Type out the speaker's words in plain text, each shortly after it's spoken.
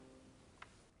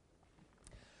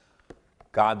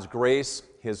God's grace,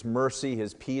 His mercy,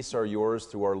 His peace are yours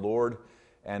through our Lord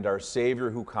and our Savior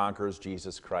who conquers,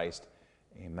 Jesus Christ.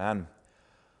 Amen.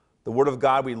 The Word of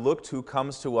God we look to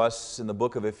comes to us in the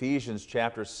book of Ephesians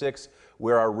chapter 6,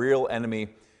 where our real enemy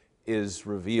is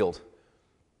revealed.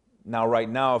 Now, right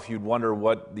now, if you'd wonder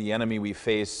what the enemy we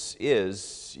face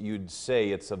is, you'd say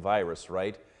it's a virus,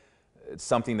 right? It's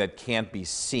something that can't be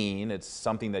seen. It's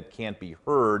something that can't be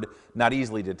heard, not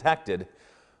easily detected.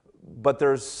 But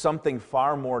there's something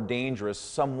far more dangerous,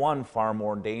 someone far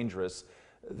more dangerous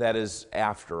that is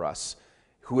after us,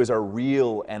 who is our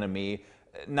real enemy,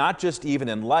 not just even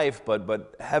in life,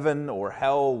 but heaven or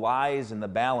hell lies in the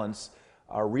balance.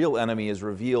 Our real enemy is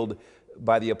revealed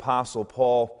by the Apostle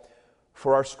Paul.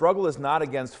 For our struggle is not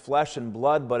against flesh and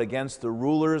blood, but against the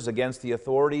rulers, against the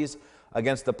authorities,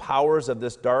 against the powers of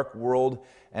this dark world,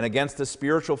 and against the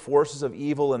spiritual forces of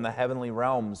evil in the heavenly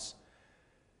realms.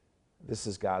 This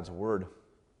is God's Word.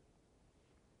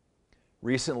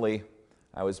 Recently,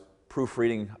 I was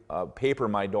proofreading a paper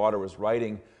my daughter was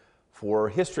writing for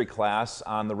history class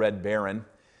on the Red Baron.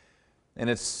 And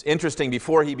it's interesting,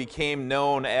 before he became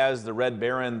known as the Red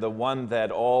Baron, the one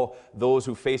that all those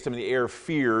who faced him in the air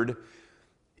feared,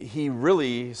 he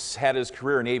really had his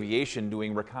career in aviation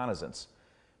doing reconnaissance.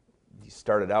 He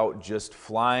started out just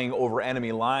flying over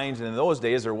enemy lines, and in those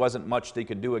days there wasn't much they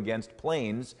could do against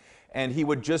planes. And he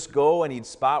would just go and he'd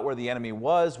spot where the enemy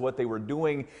was, what they were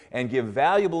doing, and give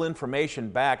valuable information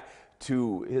back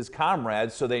to his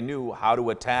comrades so they knew how to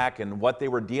attack and what they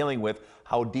were dealing with,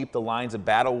 how deep the lines of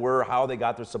battle were, how they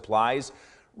got their supplies.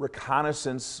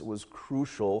 Reconnaissance was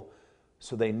crucial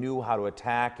so they knew how to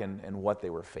attack and what they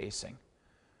were facing.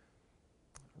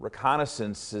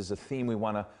 Reconnaissance is a theme we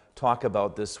want to talk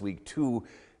about this week too,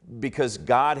 because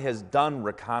God has done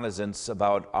reconnaissance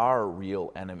about our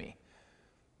real enemy.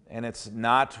 And it's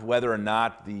not whether or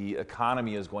not the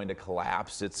economy is going to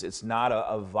collapse. It's not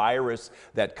a virus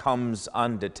that comes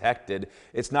undetected.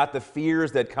 It's not the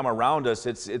fears that come around us.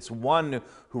 It's one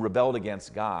who rebelled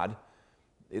against God.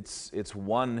 It's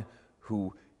one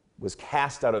who was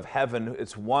cast out of heaven.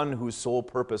 It's one whose sole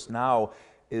purpose now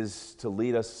is to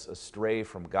lead us astray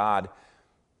from God.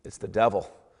 It's the devil.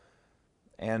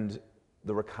 And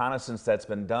the reconnaissance that's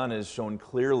been done is shown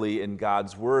clearly in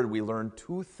God's Word. We learn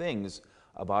two things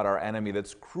about our enemy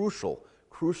that's crucial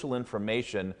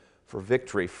information for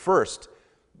victory. First,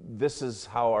 this is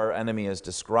how our enemy is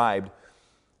described.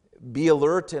 Be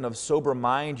alert and of sober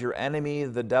mind. Your enemy,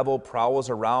 the devil, prowls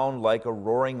around like a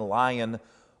roaring lion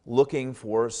looking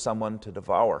for someone to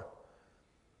devour.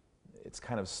 It's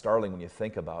kind of startling when you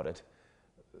think about it,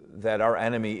 that our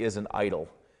enemy isn't idle.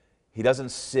 He doesn't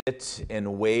sit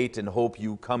and wait and hope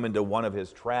you come into one of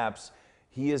his traps.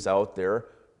 He is out there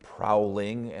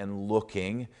prowling and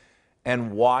looking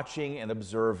and watching and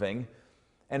observing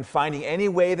and finding any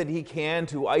way that he can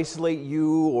to isolate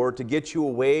you or to get you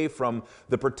away from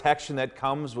the protection that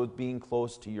comes with being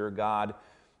close to your God.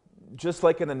 Just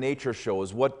like in the nature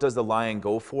shows, what does the lion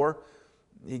go for?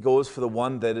 He goes for the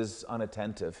one that is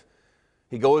unattentive.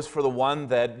 He goes for the one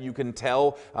that you can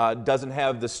tell doesn't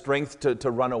have the strength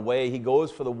to run away. He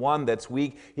goes for the one that's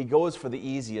weak. He goes for the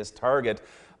easiest target.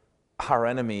 Our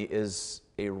enemy is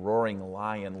a roaring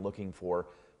lion looking for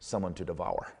someone to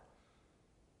devour.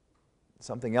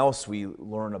 Something else we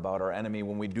learn about our enemy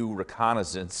when we do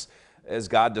reconnaissance, as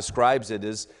God describes it,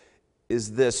 is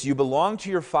this. You belong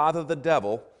to your father, the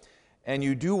devil, and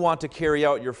you do want to carry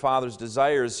out your father's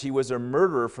desires. He was a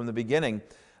murderer from the beginning,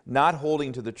 not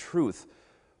holding to the truth,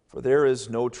 for there is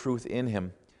no truth in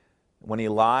him. When he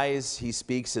lies, he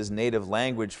speaks his native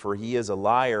language, for he is a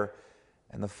liar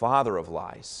and the father of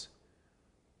lies.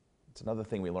 It's another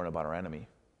thing we learn about our enemy.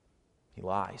 He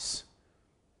lies.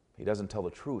 He doesn't tell the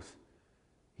truth.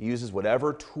 He uses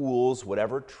whatever tools,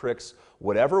 whatever tricks,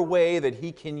 whatever way that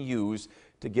he can use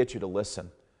to get you to listen.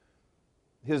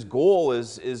 His goal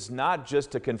is not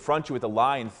just to confront you with a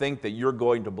lie and think that you're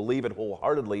going to believe it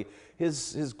wholeheartedly.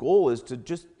 His goal is to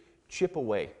just chip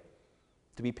away,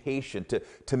 to be patient,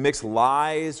 to mix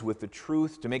lies with the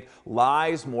truth, to make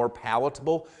lies more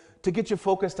palatable, to get you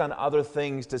focused on other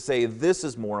things, to say this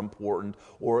is more important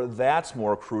or that's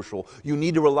more crucial. You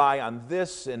need to rely on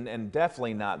this and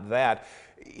definitely not that.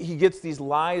 He gets these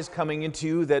lies coming into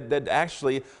you that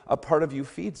actually a part of you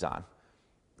feeds on.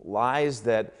 Lies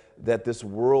that this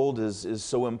world is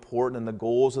so important and the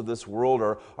goals of this world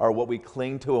are what we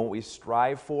cling to and what we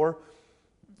strive for.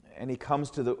 And he comes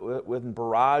to with a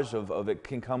barrage of it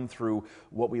can come through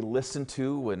what we listen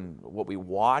to and what we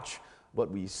watch, what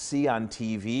we see on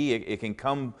TV. It can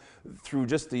come through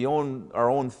just our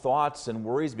own thoughts and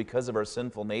worries because of our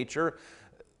sinful nature.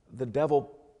 The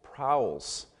devil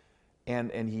prowls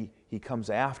And he comes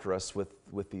after us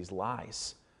with these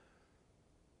lies.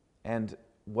 And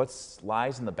what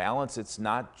lies in the balance? It's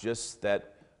not just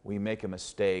that we make a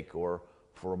mistake, or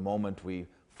for a moment we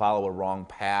follow a wrong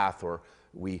path, or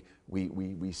we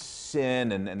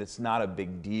sin, and it's not a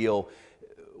big deal.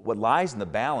 What lies in the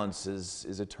balance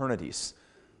is eternities.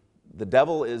 The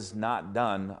devil is not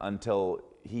done until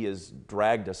he has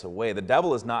dragged us away. The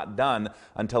devil is not done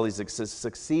until he's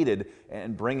succeeded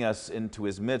and bring us into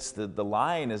his midst. The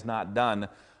lion is not done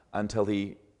until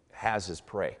he has his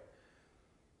prey.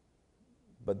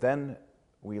 But then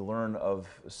we learn of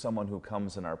someone who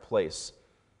comes in our place,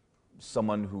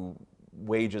 someone who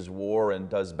wages war and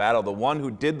does battle. The one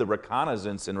who did the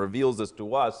reconnaissance and reveals this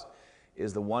to us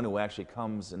is the one who actually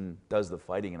comes and does the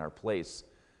fighting in our place.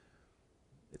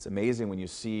 It's amazing when you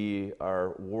see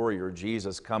our warrior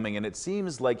Jesus coming, and it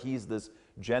seems like he's this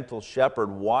gentle shepherd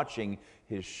watching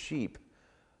his sheep.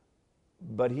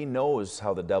 But he knows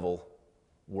how the devil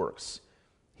works.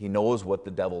 He knows what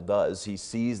the devil does. He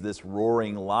sees this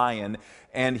roaring lion,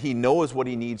 and he knows what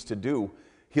he needs to do.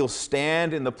 He'll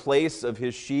stand in the place of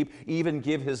his sheep, even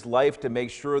give his life to make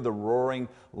sure the roaring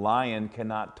lion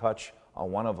cannot touch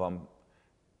one of them.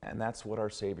 And that's what our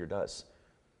Savior does.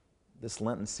 This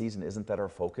Lenten season, isn't that our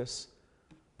focus?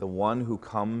 The one who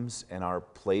comes in our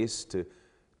place to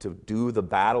do the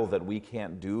battle that we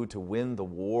can't do, to win the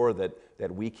war that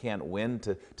we can't win,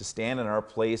 to stand in our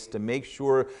place, to make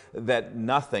sure that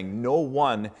nothing, no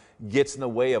one gets in the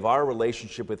way of our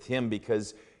relationship with him,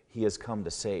 because he has come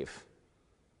to save.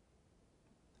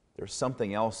 There's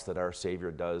something else that our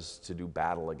Savior does to do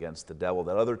battle against the devil.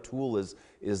 That other tool is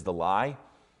the lie.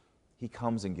 He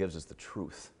comes and gives us the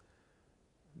truth.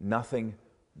 Nothing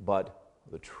but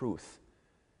the truth.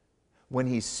 When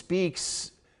he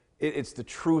speaks, it's the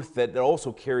truth that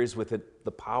also carries with it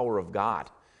the power of God.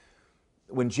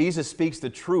 When Jesus speaks the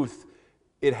truth,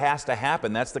 it has to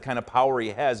happen. That's the kind of power he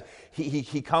has.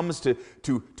 He comes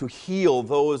to heal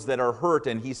those that are hurt,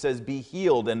 and he says, be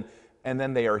healed, and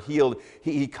then they are healed.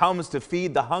 He comes to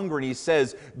feed the hungry, and he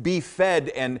says, be fed,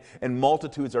 and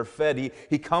multitudes are fed.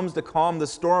 He comes to calm the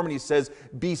storm, and he says,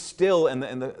 be still, and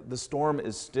the storm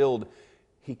is stilled.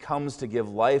 He comes to give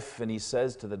life, and he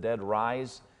says to the dead,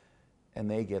 rise, and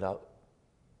they get up.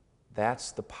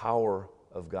 That's the power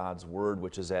of God's word,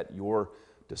 which is at your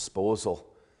disposal.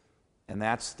 And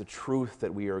that's the truth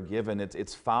that we are given.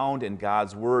 It's found in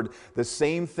God's word. The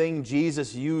same thing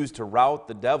Jesus used to rout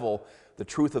the devil, the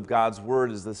truth of God's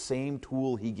word, is the same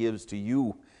tool he gives to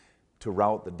you to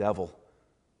rout the devil.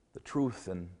 The truth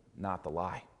and not the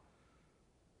lie.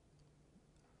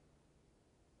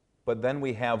 But then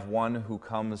we have one who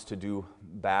comes to do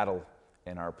battle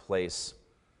in our place.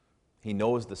 He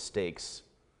knows the stakes,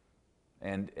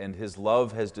 and his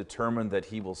love has determined that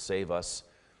he will save us.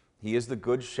 He is the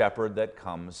good shepherd that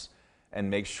comes and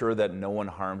makes sure that no one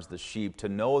harms the sheep, to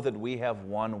know that we have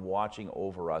one watching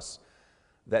over us,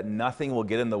 that nothing will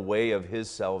get in the way of his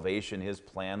salvation, his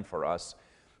plan for us.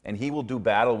 And he will do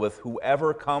battle with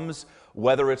whoever comes,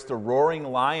 whether it's the roaring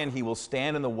lion, he will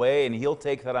stand in the way and he'll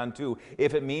take that on too.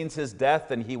 If it means his death,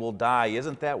 then he will die.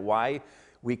 Isn't that why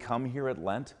we come here at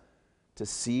Lent? To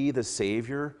see the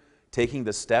Savior taking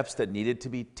the steps that needed to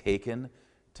be taken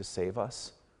to save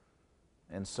us?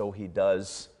 And so he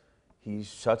does. He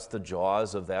shuts the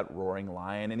jaws of that roaring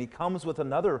lion, and he comes with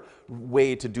another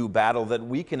way to do battle that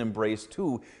we can embrace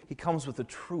too. He comes with the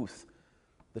truth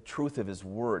of his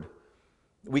word.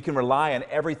 We can rely on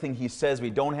everything he says.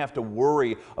 We don't have to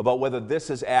worry about whether this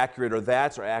is accurate or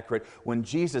that's accurate. When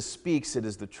Jesus speaks, it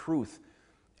is the truth.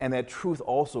 And that truth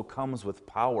also comes with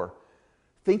power.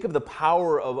 Think of the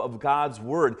power of God's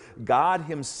word. God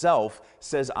himself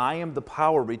says, I am the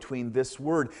power between this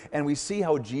word. And we see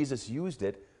how Jesus used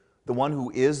it. The one who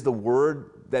is the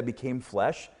Word that became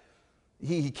flesh.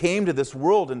 He came to this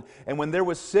world, and when there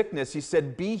was sickness, he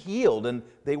said, be healed, and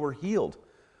they were healed.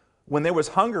 When there was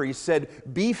hunger, he said,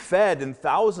 be fed, and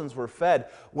thousands were fed.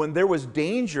 When there was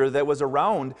danger that was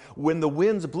around, when the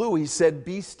winds blew, he said,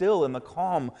 be still, and the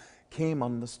calm came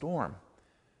on the storm.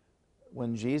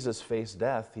 When Jesus faced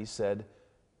death, he said,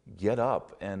 get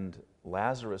up, and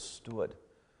Lazarus stood.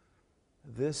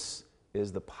 This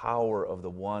is the power of the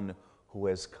one who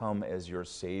has come as your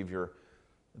Savior.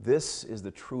 This is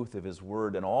the truth of his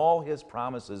word, and all his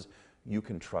promises you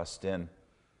can trust in.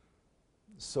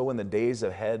 So in the days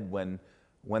ahead, when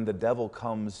the devil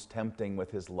comes tempting with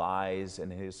his lies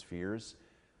and his fears,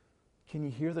 can you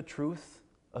hear the truth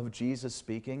of Jesus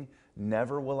speaking?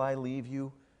 Never will I leave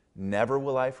you, never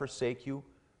will I forsake you.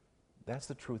 That's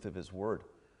the truth of his word.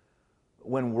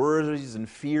 when worries and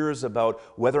fears about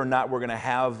whether or not we're going to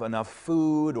have enough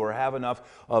food or have enough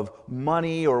of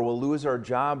money or we'll lose our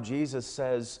job, Jesus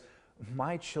says,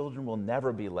 my children will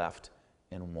never be left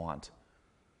in want.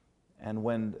 And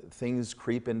when things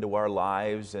creep into our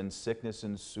lives and sickness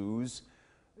ensues,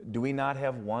 do we not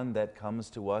have one that comes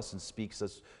to us and speaks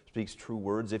true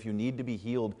words? If you need to be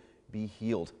healed, be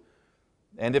healed.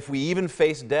 And if we even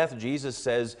face death, Jesus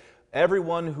says,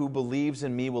 everyone who believes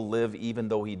in me will live even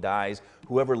though he dies.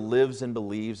 Whoever lives and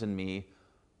believes in me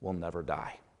will never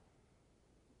die.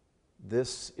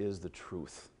 This is the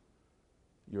truth.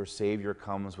 Your Savior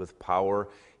comes with power.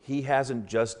 He hasn't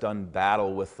just done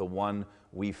battle with the one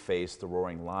we face, the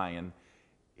roaring lion.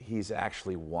 He's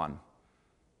actually won.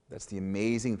 That's the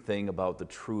amazing thing about the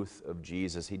truth of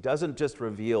Jesus. He doesn't just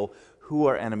reveal who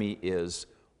our enemy is,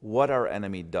 what our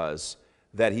enemy does,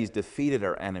 that he's defeated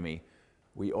our enemy.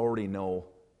 We already know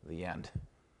the end.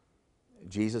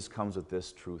 Jesus comes with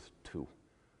this truth too.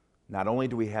 Not only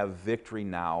do we have victory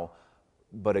now,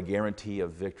 but a guarantee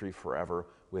of victory forever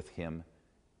with him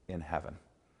in heaven.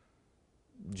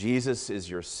 Jesus is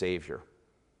your Savior.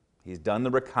 He's done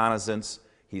the reconnaissance.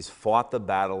 He's fought the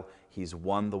battle. He's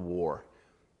won the war.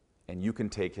 And you can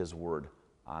take his word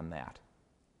on that.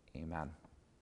 Amen.